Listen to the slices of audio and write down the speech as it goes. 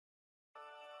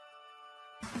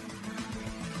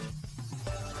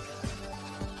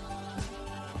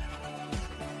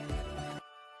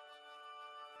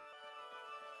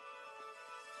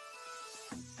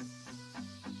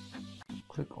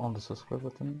Click on the subscribe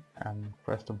button and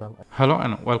press the bell icon. Hello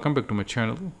and welcome back to my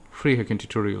channel Free Hacking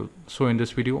Tutorial. So in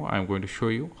this video I am going to show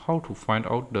you how to find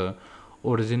out the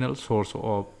original source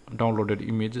of downloaded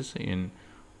images in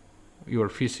your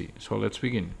PC. So let's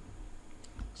begin.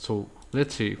 So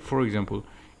let's say, for example,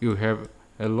 you have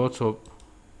a lots of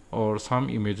or some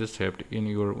images saved in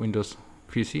your Windows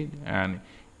PC and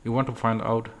you want to find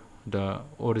out the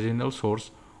original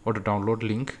source or the download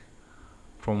link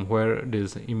from where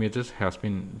these images has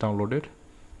been downloaded.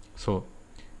 So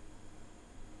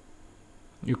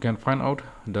you can find out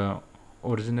the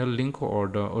original link or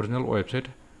the original website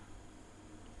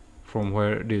from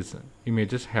where these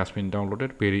images has been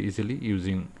downloaded very easily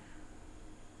using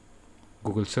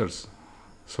Google search.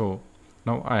 So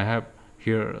now I have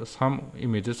here some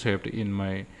images saved in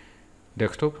my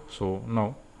desktop. So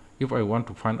now if I want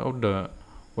to find out the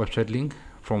website link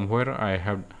from where I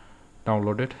have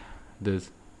downloaded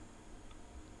these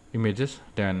images,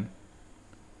 then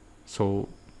so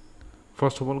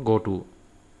first of all go to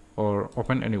or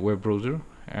open any web browser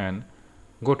and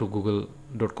go to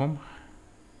google.com.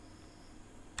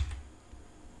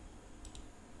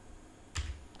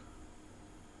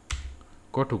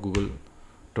 Go to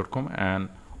google.com and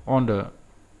on the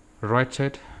right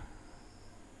side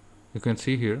you can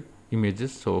see here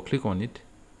images, so click on it.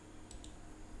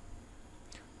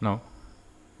 Now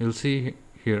you'll see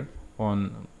here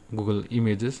on Google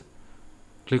Images,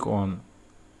 click on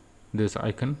this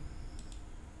icon.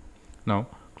 Now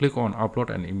click on upload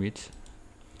an image.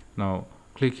 Now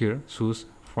click here, choose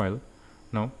file.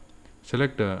 Now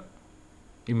select the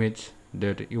image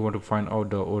that you want to find out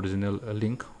the original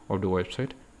link of the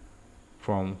website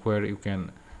from where you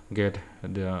can get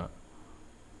the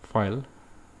file.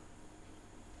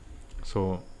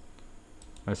 So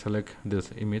I select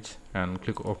this image and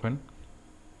click open.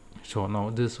 So now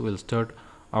this will start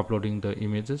uploading the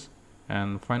images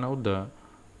and find out the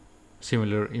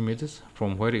similar images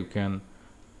from where you can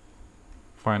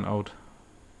find out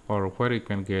or where you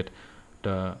can get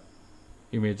the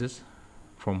images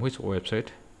from which website.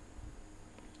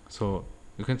 So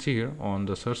you can see here on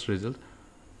the search result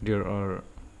there are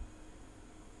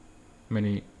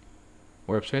many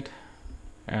websites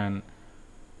and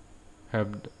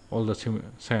have all the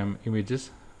same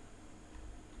images.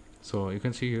 So you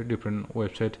can see here different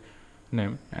website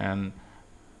name and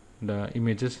the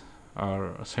images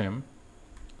are same.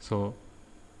 So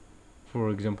for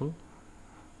example,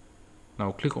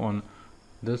 now click on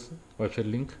this website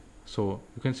link. So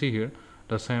you can see here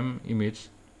the same image.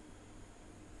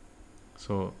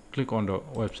 So click on the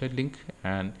website link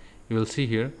and you will see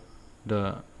here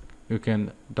you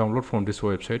can download from this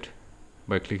website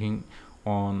by clicking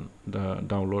on the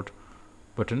download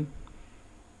button.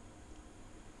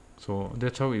 So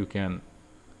that's how you can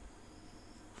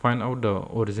find out the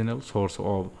original source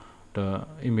of the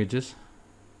images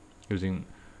using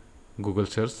Google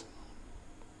search.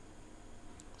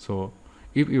 So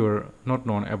if you are not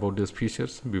known about these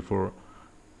features before,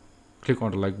 click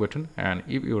on the like button, and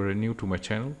if you are new to my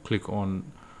channel, click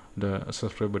on the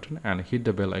subscribe button and hit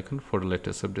the bell icon for the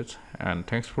latest updates. And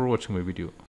thanks for watching my video.